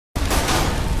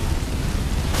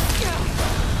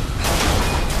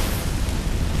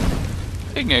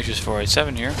Ignatius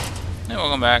 487 here, and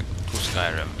welcome back to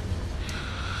Skyrim.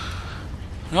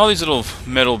 And all these little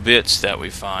metal bits that we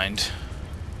find.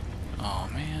 Oh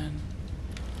man.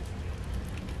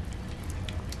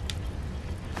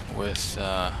 With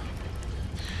the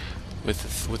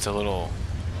little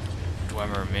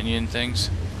Dwemer minion things,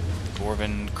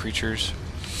 dwarven creatures,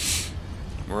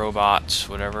 robots,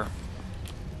 whatever.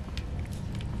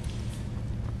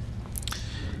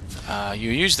 You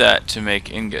use that to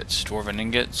make ingots, dwarven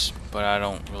ingots, but I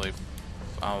don't really.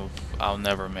 I'll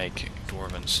never make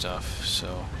dwarven stuff,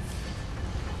 so.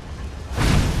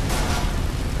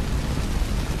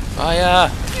 Fire!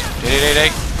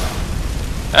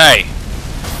 Hey!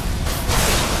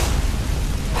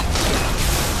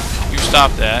 You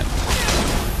stop that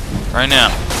right now.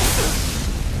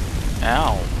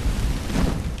 Ow!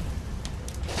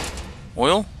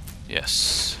 Oil?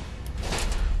 Yes.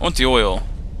 I want the oil.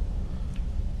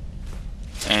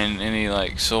 And any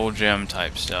like soul gem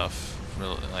type stuff,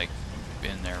 really like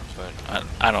in there, but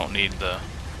I don't need the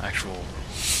actual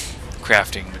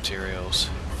crafting materials.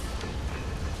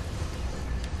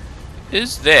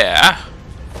 Is there?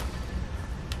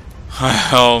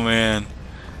 Oh man,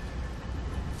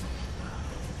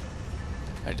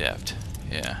 I dabbed.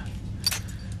 Yeah.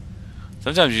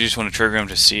 Sometimes you just want to trigger them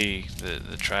to see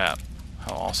the trap,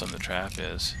 how awesome the trap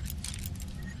is.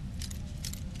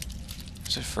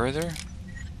 Is it further?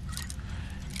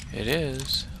 It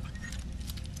is.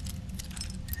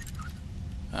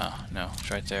 Oh, no, it's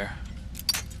right there.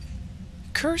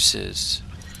 Curses!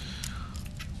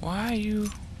 Why are you...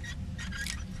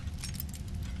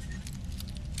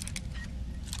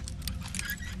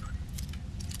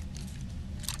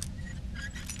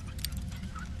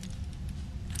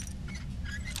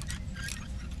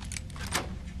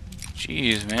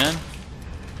 Jeez, man.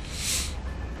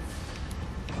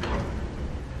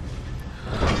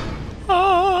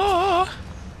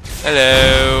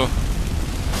 Hello.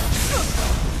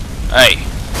 Hey,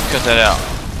 cut that out.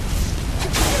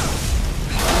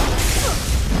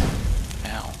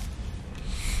 Ow.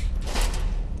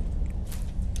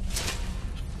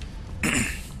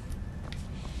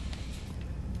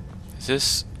 Is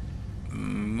this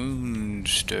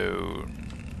moonstone?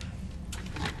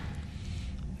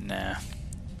 Nah.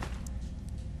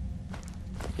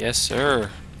 Yes,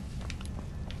 sir.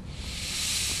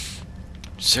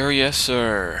 Sir, yes,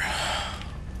 sir.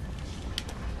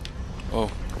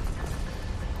 Oh.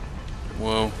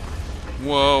 Whoa.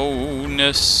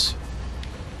 Whoa-ness.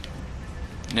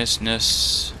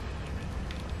 Ness.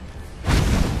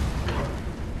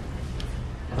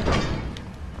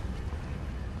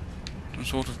 Some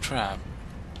sort of trap.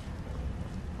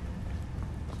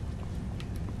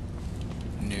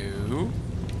 No.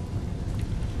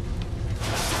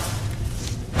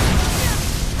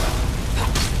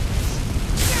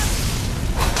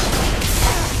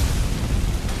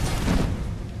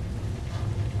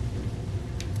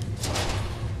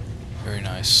 Very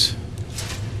nice.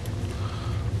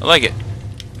 I like it.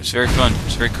 It's very fun.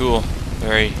 It's very cool.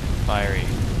 Very fiery.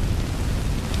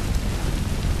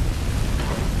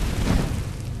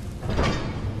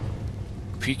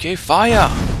 PK fire!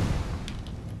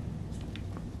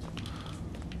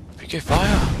 PK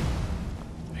fire!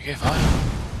 PK fire!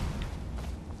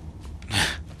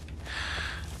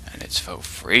 And it's for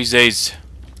freezes.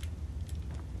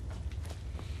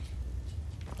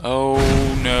 Oh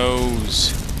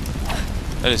noes.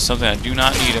 That is something I do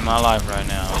not need in my life right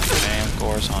now. Damn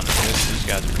correspondent. These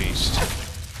guys are beasts.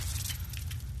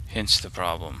 Hence the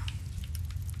problem.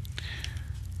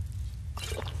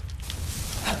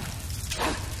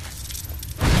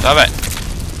 Stop it!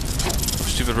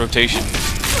 Stupid rotation.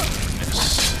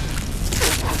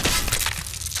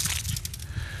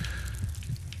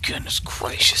 Goodness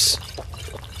gracious.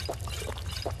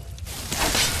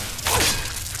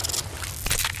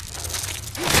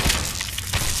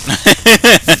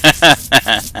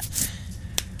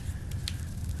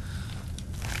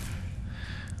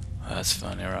 That's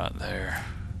funny right there.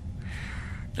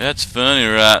 That's funny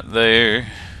right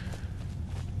there.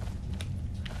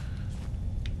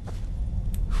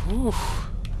 Whew.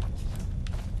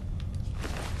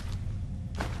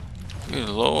 Good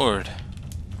Lord.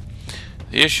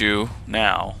 The issue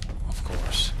now, of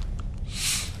course.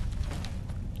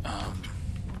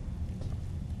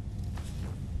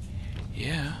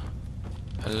 Yeah.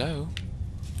 Hello.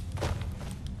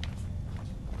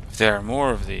 If there are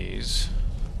more of these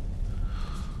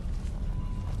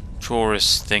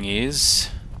tourist thingies,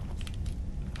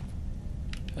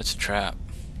 that's a trap.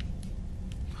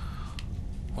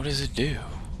 What does it do?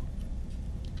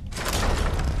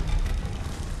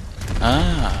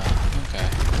 Ah, okay.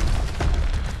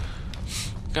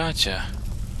 Gotcha.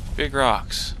 Big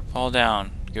rocks. Fall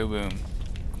down. Go boom.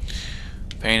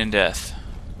 Pain and death.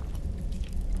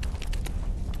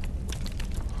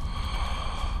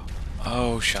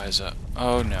 Oh, Shiza.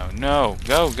 Oh, no. No.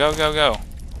 Go, go, go, go.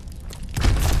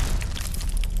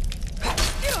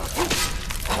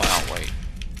 Wow, wait.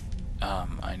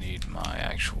 I need my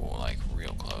actual, like,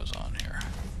 real clothes on here.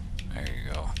 There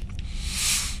you go.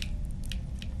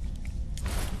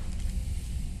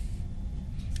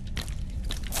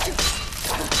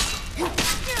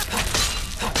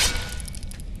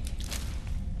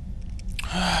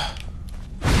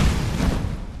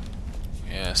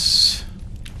 Yes.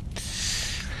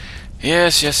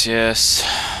 Yes, yes, yes.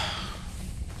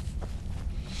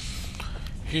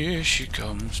 Here she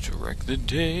comes to wreck the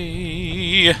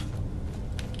day.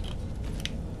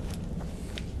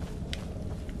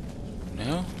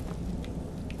 No?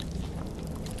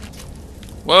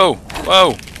 Whoa!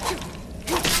 Whoa!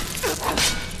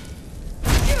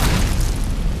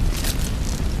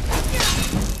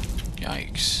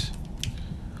 Yikes.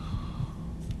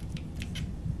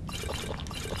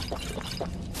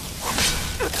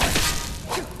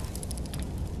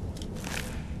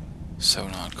 So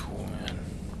not cool, man.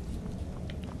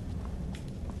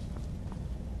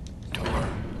 Door.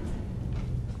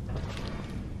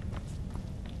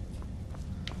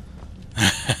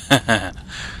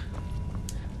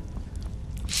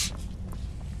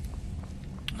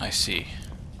 I see.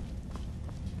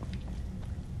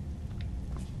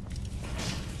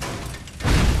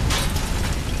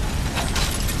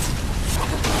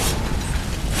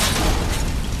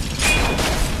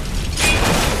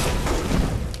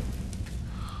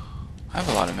 I have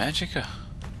a lot of magicka.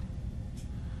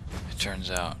 It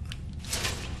turns out.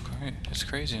 It's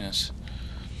craziness.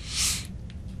 Is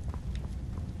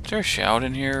there a shout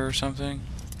in here or something?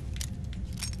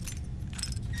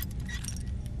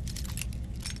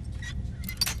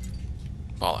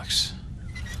 Bollocks.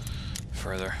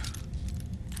 Further.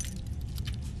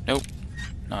 Nope.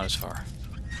 Not as far.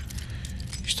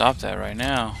 You stop that right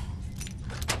now.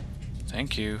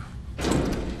 Thank you.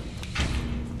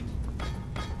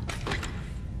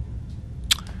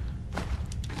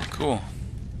 Cool.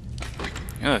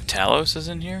 You know if Talos is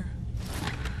in here?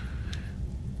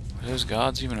 Were those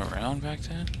gods even around back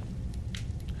then?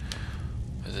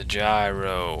 There's a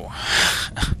gyro.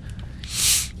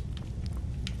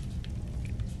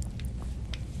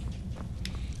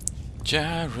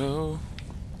 Gyro.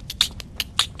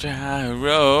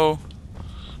 Gyro.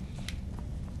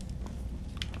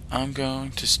 I'm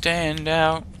going to stand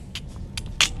out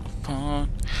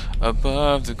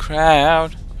above the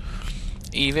crowd.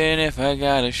 Even if I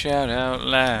gotta shout out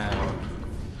loud,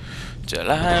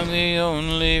 till I'm the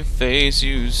only face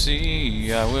you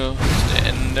see, I will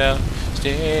stand out,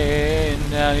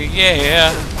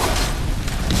 yeah.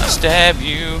 I'll stab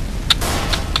you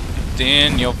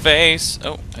in your face.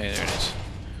 Oh, hey, there it is.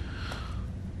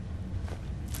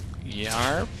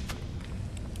 Yarp.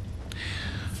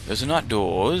 Those are not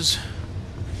doors.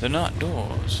 They're not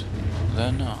doors.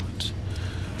 They're not.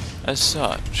 As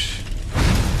such.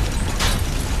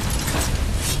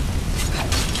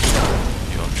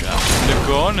 Trapped in the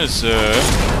corner, sir.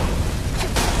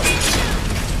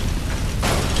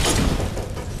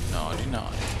 Naughty,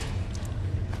 naughty.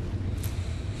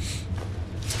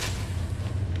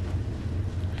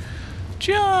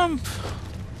 Jump!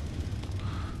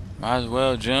 Might as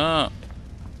well jump.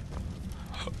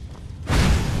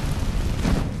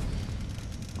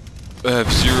 I have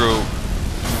it's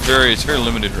very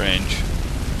limited range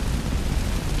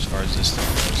as far as this thing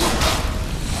goes.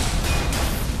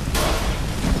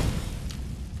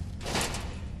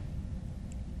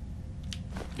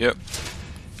 Yep.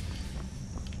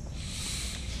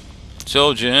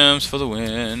 Soul gems for the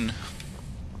win.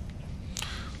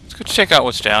 Let's go check out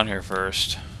what's down here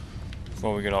first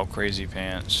before we get all crazy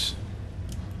pants.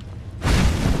 Make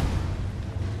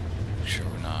sure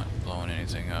we're not blowing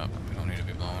anything up. We don't need to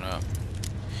be blowing up.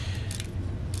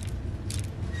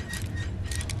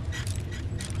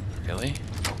 Really?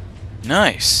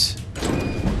 Nice.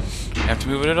 Don't have to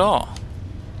move it at all.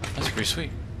 That's pretty sweet.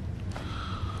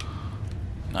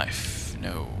 Knife,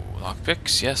 no.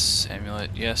 Lockpicks, yes. Amulet,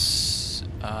 yes.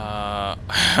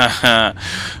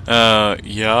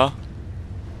 Yeah.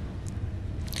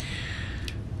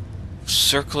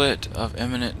 Circlet of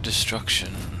imminent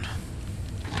destruction.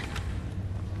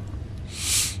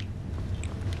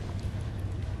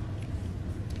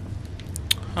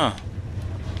 Huh.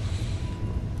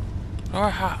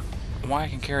 Why I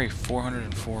can carry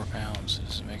 404 pounds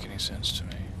doesn't make any sense to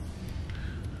me.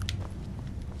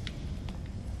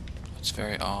 It's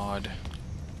very odd.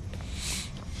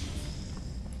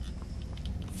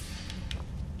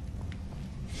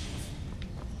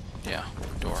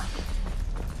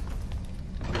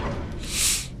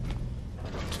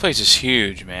 place is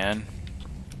huge, man.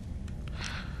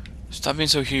 Stop being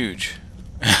so huge.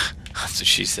 That's what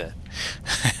she said.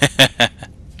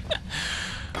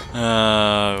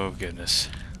 Oh, goodness.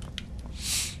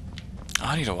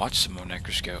 I need to watch some more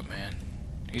Necroscope, man.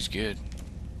 He's good.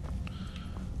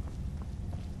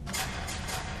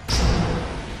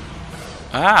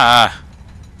 Ah!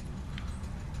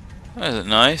 That isn't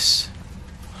nice.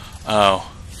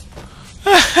 Oh.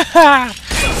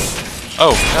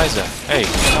 Oh, Kaiser. Hey,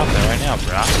 stop that right now,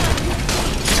 brah.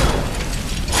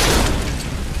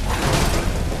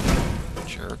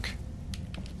 Jerk.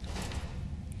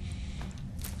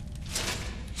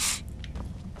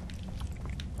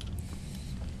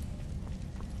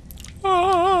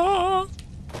 Ah.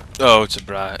 Oh, it's a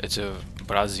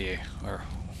brazier, or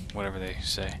whatever they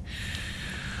say.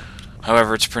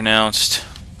 However it's pronounced.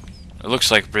 It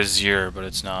looks like brazier, but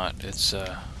it's not. It's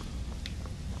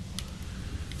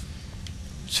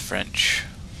French.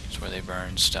 It's where they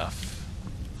burn stuff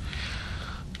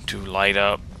to light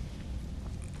up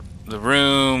the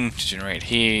room, to generate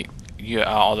heat. Yeah,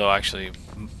 although actually,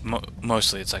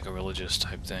 mostly it's like a religious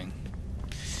type thing.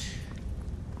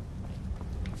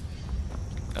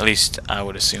 At least I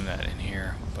would assume that in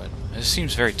here, but it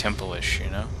seems very temple-ish, you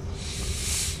know?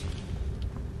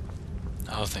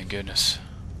 Oh, thank goodness.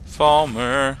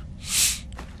 Falmer!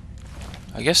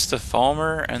 I guess the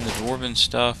Falmer and the Dwarven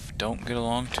stuff don't get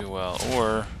along too well,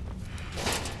 or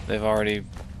they've already...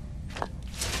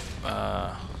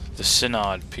 the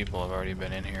Synod people have already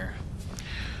been in here.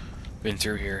 Been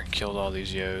through here, killed all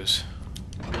these yos.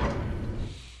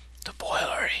 The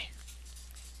boilery.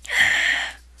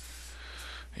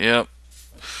 Yep.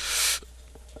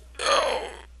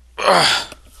 Oh.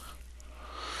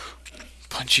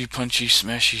 Punchy, punchy,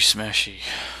 smashy, smashy.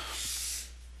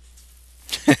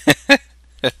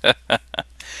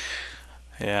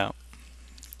 Yeah.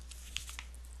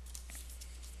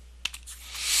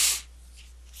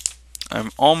 I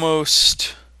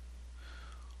almost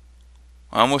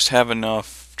have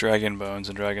enough dragon bones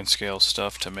and dragon scale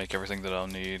stuff to make everything that I'll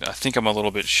need. I think I'm a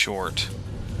little bit short.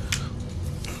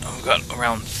 I've got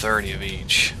around 30 of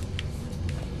each.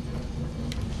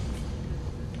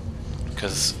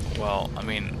 Because, well, I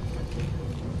mean,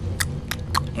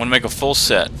 I want to make a full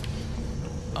set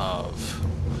of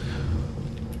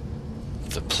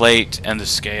the plate and the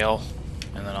scale,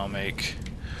 and then I'll make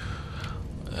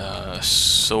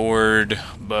sword,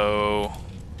 bow,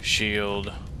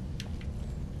 shield.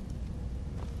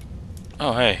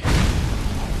 Oh, hey.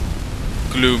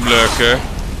 Gloom Lurker.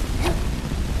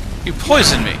 You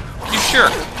poisoned me, you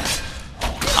jerk.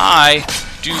 I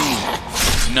do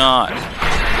not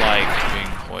like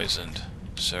being poisoned,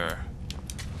 sir.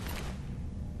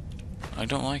 I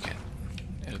don't like it.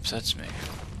 It upsets me.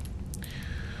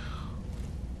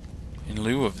 In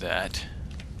lieu of that,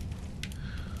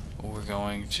 we're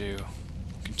going to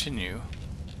continue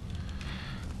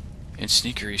in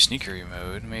sneakery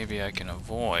mode. Maybe I can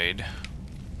avoid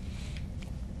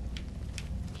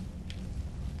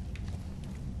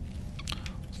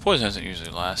poison. Doesn't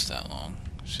usually last that long.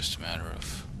 It's just a matter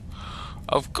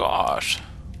of gosh.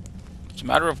 It's a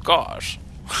matter of gosh.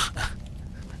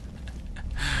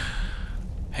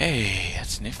 Hey,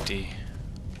 that's nifty.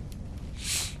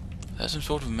 That's some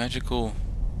sort of magical...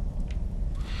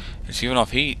 It's giving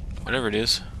off heat, whatever it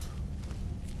is.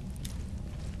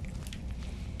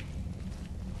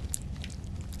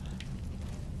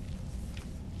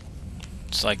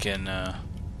 It's like in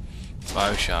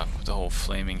Bioshock with the whole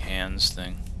flaming hands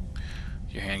thing.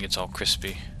 Your hand gets all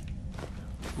crispy.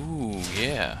 Ooh,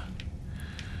 yeah.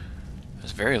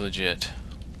 That's very legit.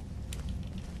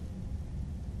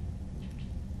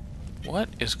 What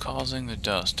is causing the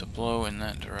dust to blow in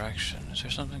that direction? Is there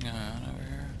something going on over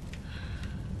here?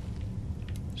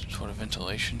 Some sort of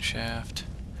ventilation shaft?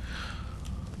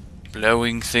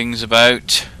 Blowing things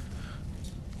about?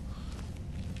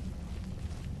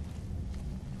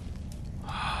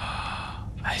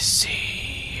 I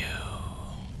see you.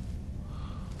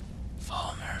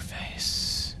 Falmer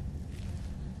face.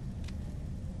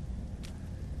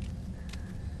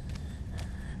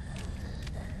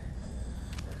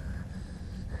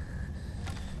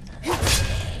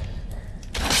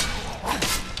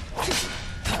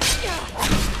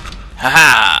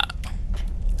 Haha!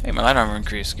 Hey, my light armor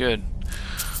increased. Good.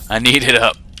 I need it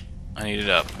up. I need it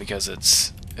up because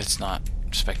it's not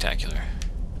spectacular.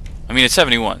 I mean, it's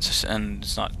 71, and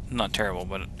it's not terrible,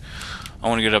 but I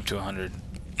want to get up to 100.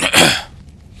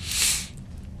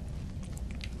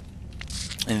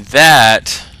 And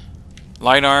that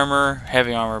light armor,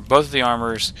 heavy armor, both of the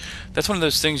armors, that's one of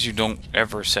those things you don't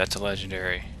ever set to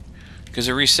legendary because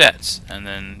it resets, and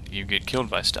then you get killed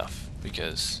by stuff.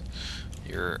 because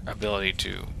your ability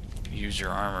to use your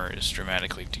armor is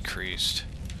dramatically decreased.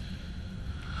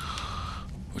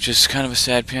 Which is kind of a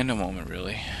sad panda moment,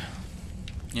 really.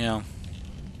 Yeah.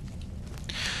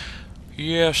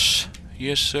 Yes.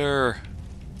 Yes, sir.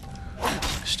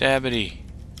 Stabbity.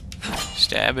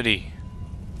 Stabbity.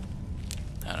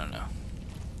 I don't know.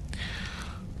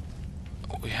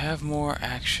 We have more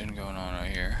action going on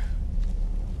right here.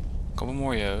 A couple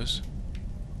more yos.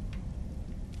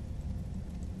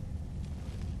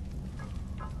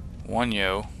 One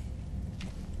yo.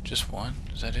 Just one?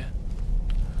 Is that it?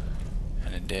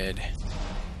 And a dead.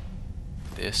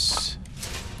 This.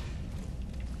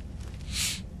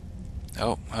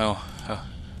 Oh.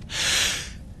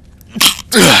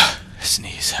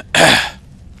 Sneeze.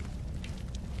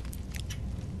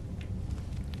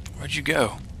 Where'd you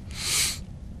go?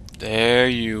 There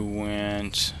you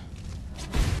went.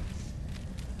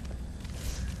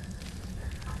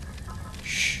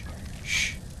 Shh.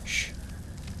 Shh. Shh.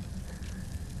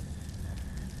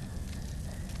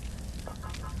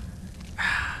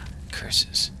 Ah,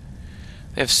 curses.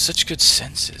 They have such good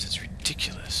senses. It's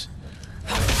ridiculous.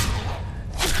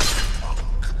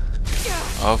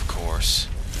 Of course.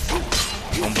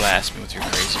 Don't blast me with your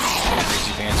crazy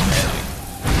pants magic.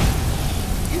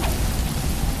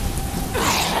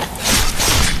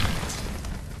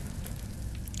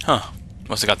 Huh.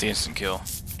 Must have got the instant kill.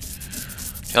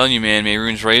 Telling you, man,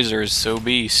 Mehrunes Razor is so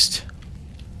beast.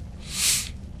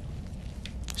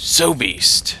 So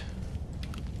beast.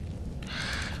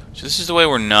 So this is the way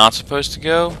we're not supposed to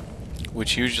go,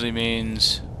 which usually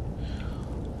means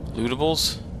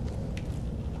lootables.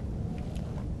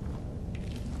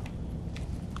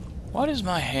 Why does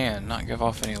my hand not give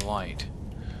off any light?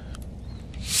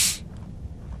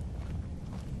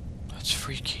 That's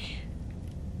freaky.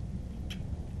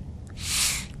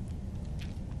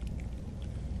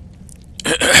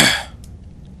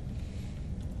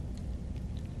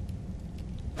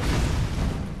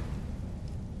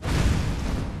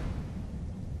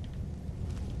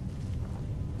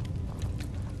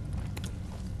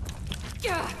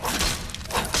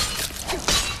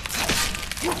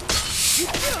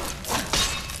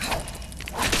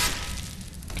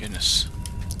 Goodness.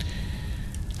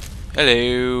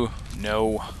 Hello.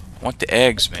 No. I want the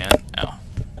eggs, man. Ow.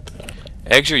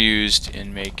 Eggs are used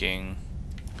in making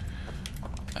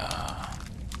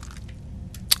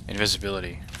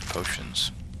invisibility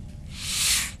potions.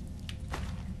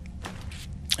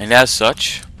 And as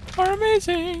such, are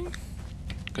amazing.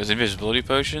 Because invisibility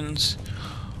potions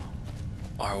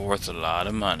are worth a lot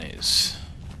of monies.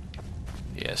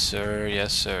 Yes, sir.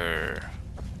 Yes, sir.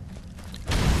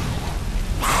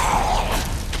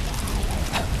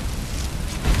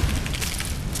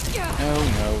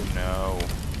 No.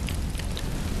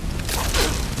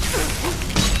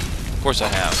 Of course I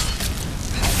have.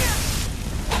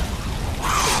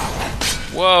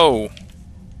 Whoa!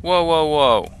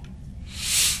 Whoa.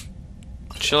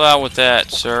 Chill out with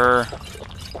that, sir.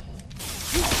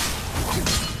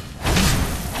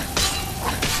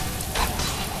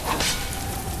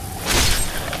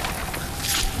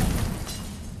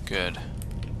 Good.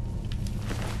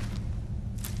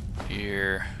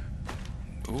 Here.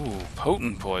 Ooh,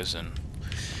 potent poison.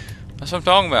 That's what I'm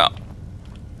talking about.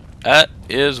 That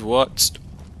is what's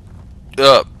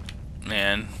up,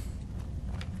 man.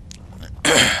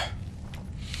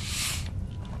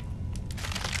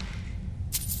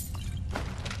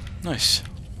 Nice.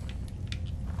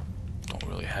 Don't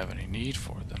really have any need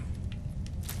for them.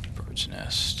 Bird's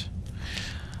nest.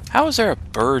 How is there a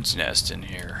bird's nest in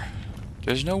here?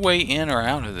 There's no way in or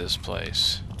out of this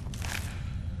place.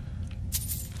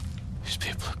 These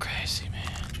people are crazy,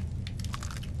 man.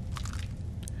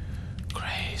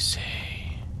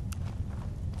 Crazy.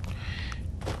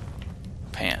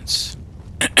 Pants.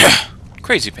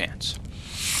 Crazy pants.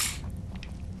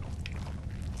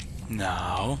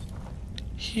 Now,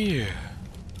 here.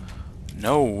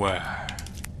 Nowhere.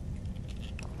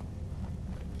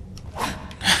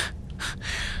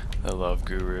 The Love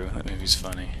Guru. That movie's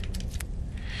funny.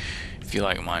 If you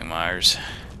like Mike Myers.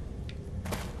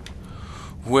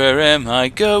 Where am I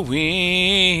going?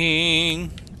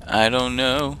 I don't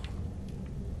know.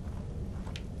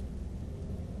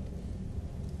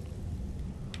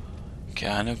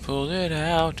 Kinda pulled it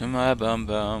out of my bum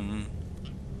bum.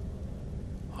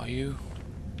 Are you?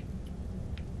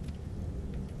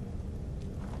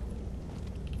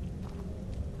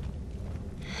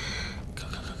 Go.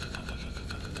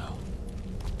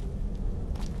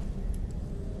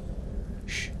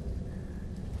 Shh.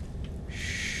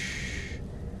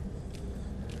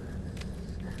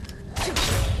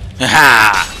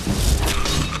 Ha!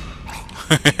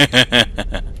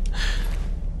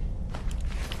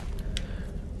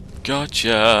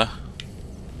 Gotcha.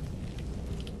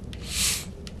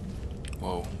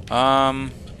 Whoa. I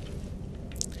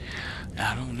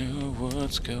don't know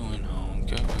what's going on.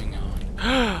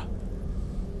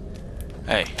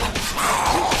 Hey.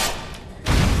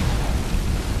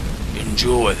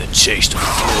 Enjoy the taste of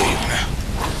flame.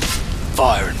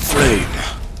 Fire and flame.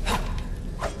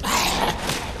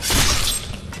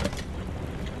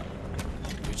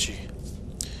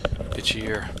 Itchy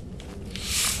here.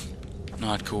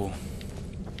 Not cool.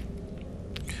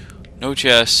 No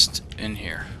chest in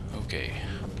here. Okay.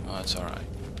 Well, that's alright.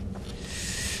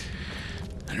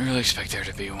 I didn't really expect there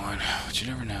to be one, but you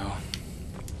never know.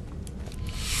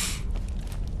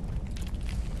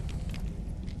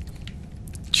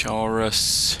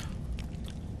 Chaurus.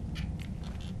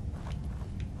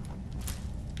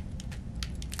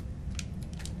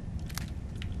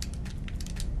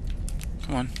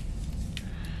 Come on.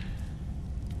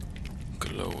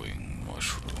 Glowing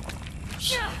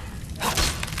mushrooms.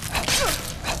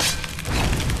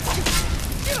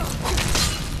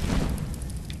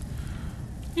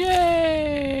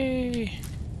 Yay!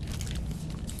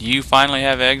 You finally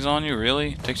have eggs on you?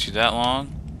 Really? It takes you that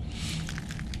long?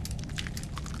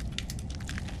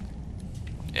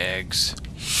 Eggs.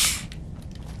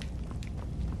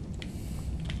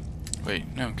 Wait,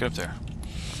 no, get up there.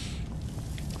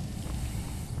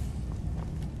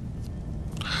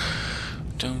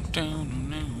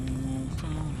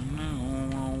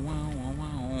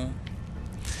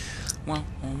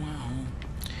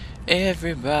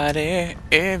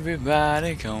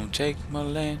 Everybody, come take my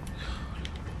land.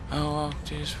 I'll walk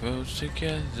these roads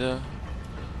together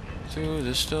through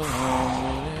the storm,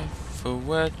 whatever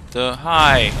weather.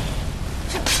 High,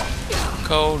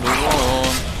 cold or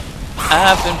warm.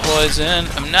 I've been poisoned.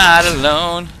 I'm not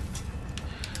alone.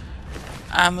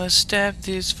 I'ma stab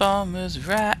these farmers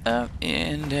right up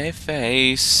in their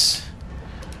face.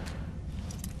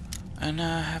 And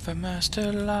I have a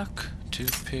master lock to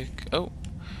pick. Oh.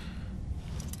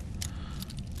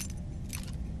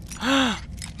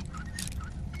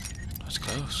 That's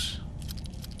close.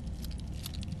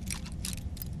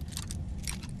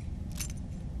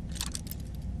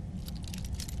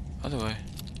 Other way.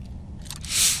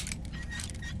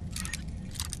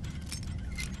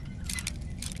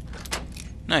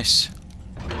 Nice.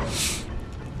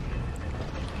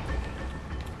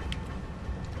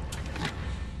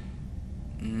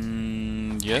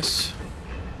 Yes.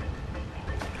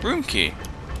 Room key.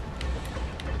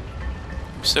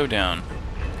 I'm so down.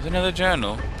 There's another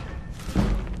journal.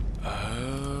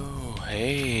 Oh,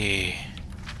 hey.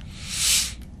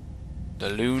 The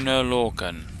Lunar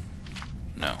Lorcan.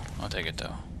 No, I'll take it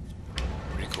though.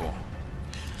 Pretty cool.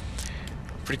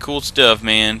 Pretty cool stuff,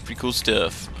 man. Pretty cool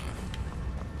stuff.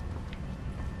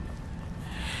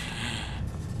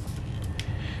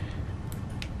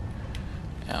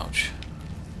 Ouch.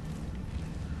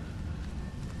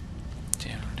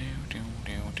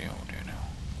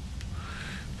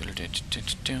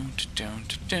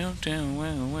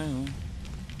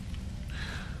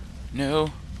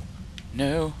 No,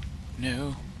 no,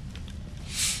 no.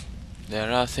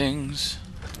 There are things.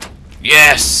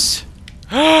 Yes!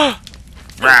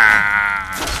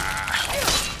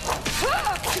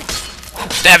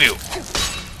 Stab you!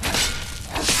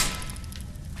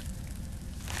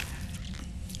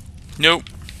 Nope.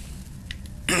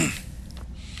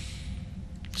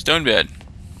 Stone bed.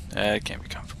 It can't be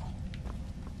comfortable.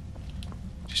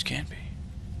 Just can't be.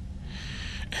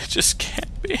 It just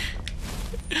can't be.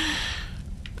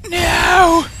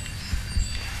 No!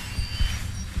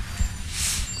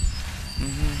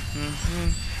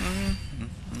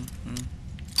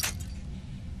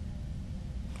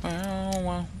 Wow,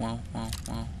 wow, wow, wow,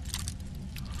 wow.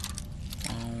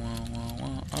 Wow, wow, wow,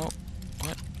 wow. Oh,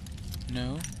 what?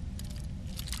 No.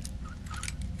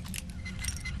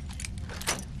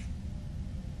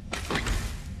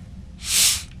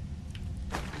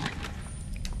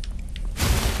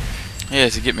 Yeah,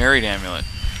 it's a get married amulet.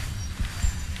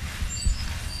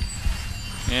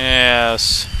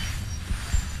 Yes.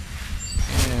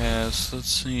 Yes, let's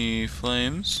see.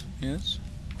 Flames. Yes.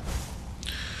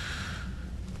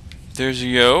 There's a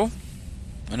yo.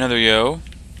 Another yo.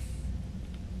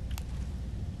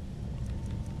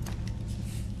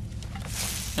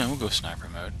 Yeah, we'll go sniper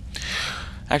mode.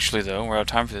 Actually, though, we're out of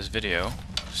time for this video.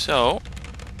 So,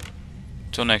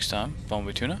 till next time,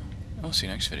 Bumblebee Tuna. I'll see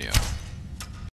you next video.